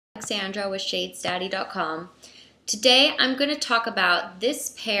Sandra with shadesdaddy.com. Today I'm going to talk about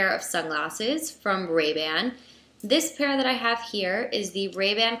this pair of sunglasses from Ray-Ban. This pair that I have here is the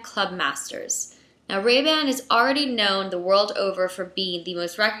Ray-Ban Clubmasters. Now Ray-Ban is already known the world over for being the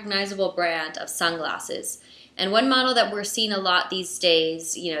most recognizable brand of sunglasses. And one model that we're seeing a lot these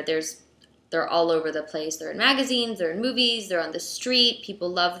days, they're all over the place. They're in magazines, they're in movies, they're on the street, people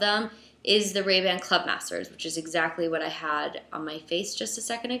love them, is the Ray-Ban Clubmasters, which is exactly what I had on my face just a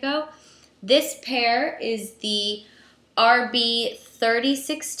second ago. This pair is the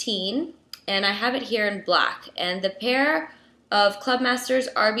RB3016, and I have it here in black. And the pair of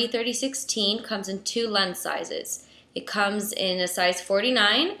Clubmasters RB3016 comes in two lens sizes. It comes in a size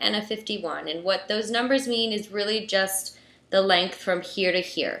 49 and a 51, and what those numbers mean is really just the length from here to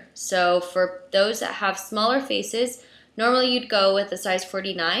here. So for those that have smaller faces, normally you'd go with a size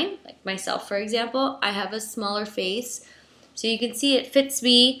 49, like myself for example. I have a smaller face, so you can see it fits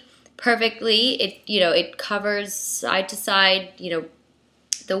me perfectly. It covers side to side,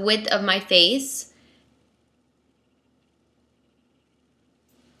 the width of my face.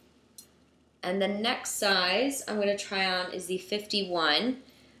 And the next size I'm going to try on is the 51,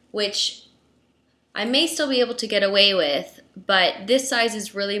 which I may still be able to get away with, but this size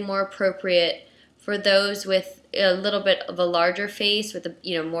is really more appropriate for those with a little bit of a larger face, with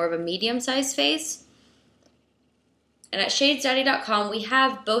more of a medium-sized face. And at shadesdaddy.com we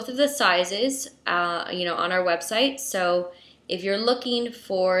have both of the sizes, on our website. So if you're looking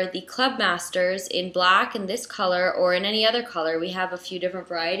for the Clubmasters in black in this color or in any other color, we have a few different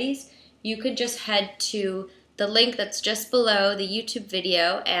varieties. You could just head to the link that's just below the YouTube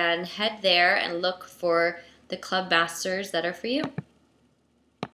video and head there and look for the Clubmasters that are for you.